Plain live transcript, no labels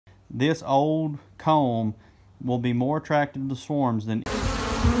this old comb will be more attractive to swarms than...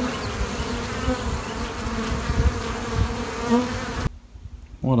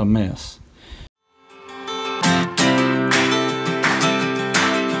 What a mess.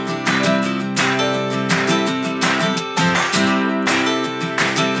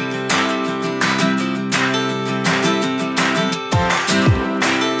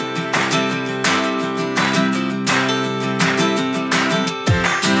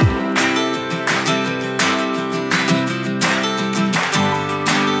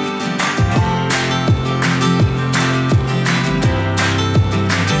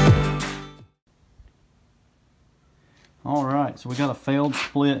 Alright, so we got a failed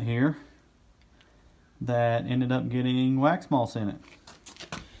split here that ended up getting wax moths in it.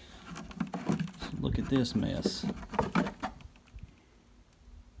 So look at this mess.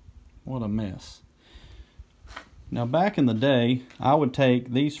 What a mess. Now back in the day, I would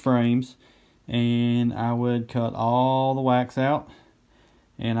take these frames and I would cut all the wax out,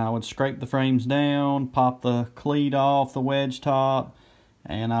 and I would scrape the frames down, pop the cleat off the wedge top,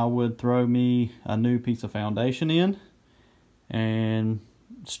 and I would throw me a new piece of foundation in and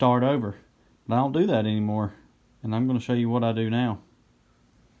start over. But I don't do that anymore, and I'm going to show you what I do now.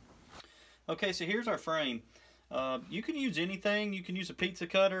 Okay, so here's our frame. You can use anything. You can use a pizza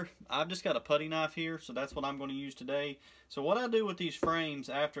cutter. I've just got a putty knife here, so that's what I'm going to use today. So what I do with these frames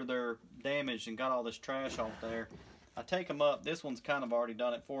after they're damaged and got all this trash off there, I take them up. This one's kind of already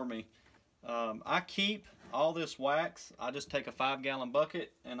done it for me. I keep all this wax. I just take a 5-gallon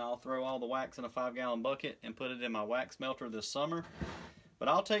bucket and I'll throw all the wax in a 5-gallon bucket and put it in my wax melter this summer. But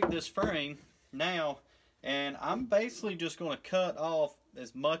I'll take this frame now and I'm basically just going to cut off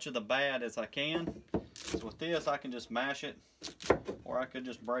as much of the bad as I can. So with this I can just mash it, or I could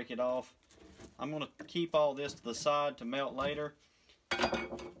just break it off. I'm going to keep all this to the side to melt later,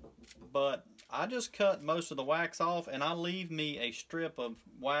 but I just cut most of the wax off and I leave me a strip of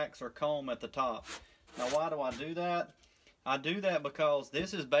wax or comb at the top. Now why do I do that? I do that because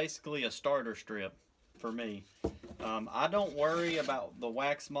this is basically a starter strip for me. I don't worry about the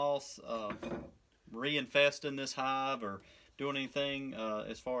wax moths reinfesting this hive or doing anything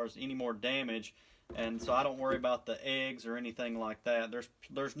as far as any more damage, and so I don't worry about the eggs or anything like that.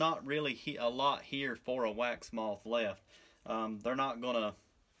 There's not really a lot here for a wax moth left. They're not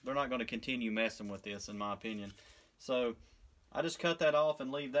gonna continue messing with this, in my opinion. So I just cut that off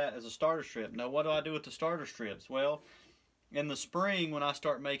and leave that as a starter strip. Now what do I do with the starter strips? Well, in the spring when I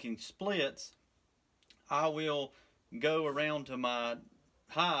start making splits, I will go around to my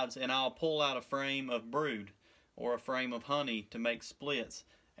hives and I'll pull out a frame of brood or a frame of honey to make splits.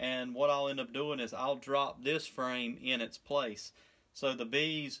 And what I'll end up doing is I'll drop this frame in its place. So the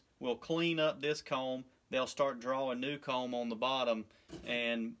bees will clean up this comb, they'll start drawing new comb on the bottom,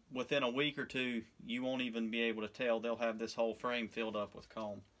 and within a week or two you won't even be able to tell. They'll have this whole frame filled up with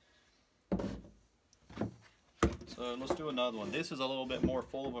comb. So let's do another one. This is a little bit more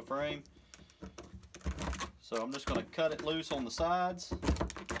full of a frame, so I'm just going to cut it loose on the sides.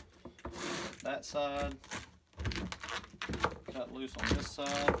 That side, cut loose on this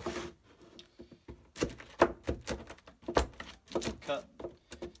side, cut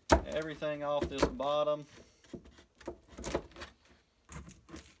everything off this bottom.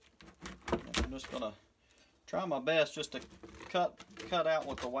 I'm just going to try my best just to cut out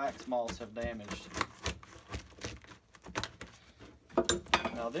what the wax moths have damaged.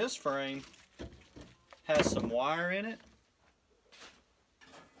 Now this frame has some wire in it,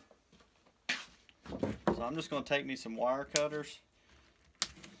 so I'm just going to take me some wire cutters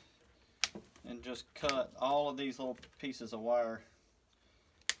and just cut all of these little pieces of wire.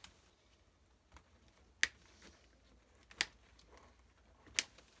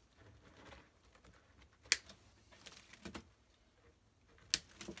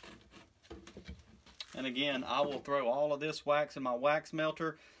 And again, I will throw all of this wax in my wax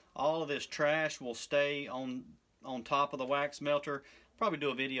melter. All of this trash will stay on top of the wax melter. Probably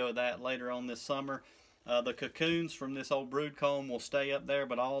do a video of that later on this summer. The cocoons from this old brood comb will stay up there,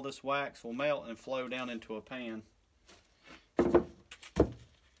 but all this wax will melt and flow down into a pan.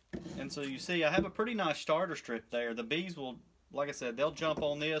 And so you see, I have a pretty nice starter strip there. The bees will, like I said, they'll jump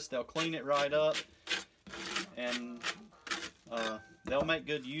on this, they'll clean it right up, and they'll make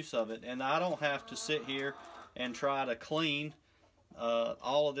good use of it. And I don't have to sit here and try to clean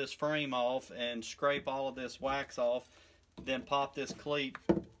all of this frame off and scrape all of this wax off, then pop this cleat.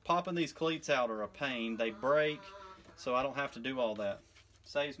 Popping these cleats out are a pain. They break, so I don't have to do all that.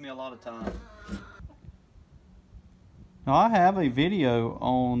 Saves me a lot of time. Now I have a video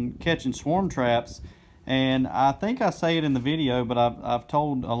on catching swarm traps, And I think I say it in the video, but I've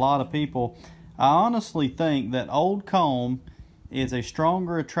told a lot of people, I honestly think that old comb is a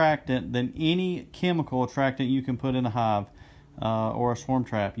stronger attractant than any chemical attractant you can put in a hive or a swarm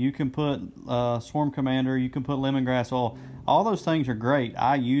trap. You can put Swarm Commander, you can put lemongrass oil. All those things are great.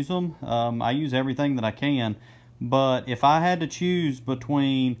 I use them. I use everything that I can. But if I had to choose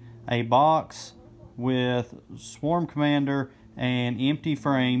between a box with Swarm Commander and empty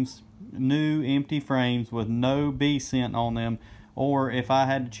frames, new empty frames with no bee scent on them, or if I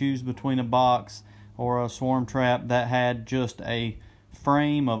had to choose between a box or a swarm trap that had just a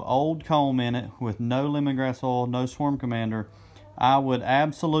frame of old comb in it with no lemongrass oil, no Swarm Commander, I would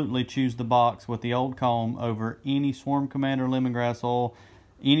absolutely choose the box with the old comb over any Swarm Commander, lemongrass oil,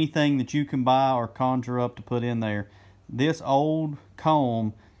 anything that you can buy or conjure up to put in there. This old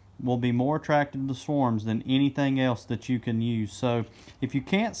comb will be more attractive to swarms than anything else that you can use. So if you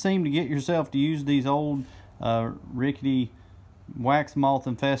can't seem to get yourself to use these old rickety wax moth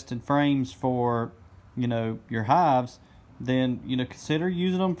infested frames for, you know, your hives, then, you know, consider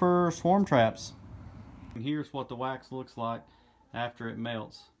using them for swarm traps. And here's what the wax looks like after it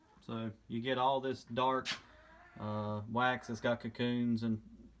melts. So you get all this dark wax that's got cocoons and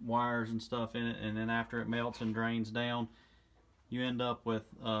wires and stuff in it, and then after it melts and drains down, you end up with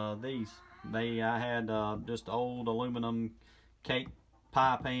these. I had just old aluminum cake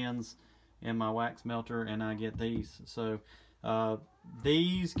pie pans in my wax melter, and I get these. So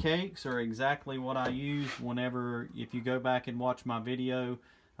these cakes are exactly what I use whenever, if you go back and watch my video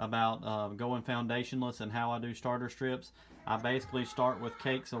about going foundationless and how I do starter strips, I basically start with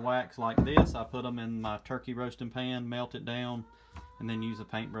cakes of wax like this. I put them in my turkey roasting pan, melt it down, and then use a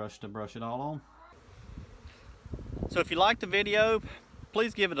paintbrush to brush it all on. So if you liked the video,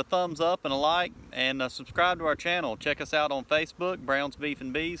 please give it a thumbs up and a like, and subscribe to our channel. Check us out on Facebook, Brown's Beef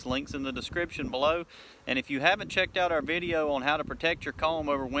and Bees, links in the description below. And if you haven't checked out our video on how to protect your comb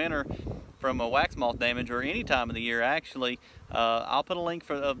over winter from a wax moth damage, or any time of the year actually, I'll put a link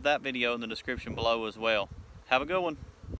of that video in the description below as well. Have a good one.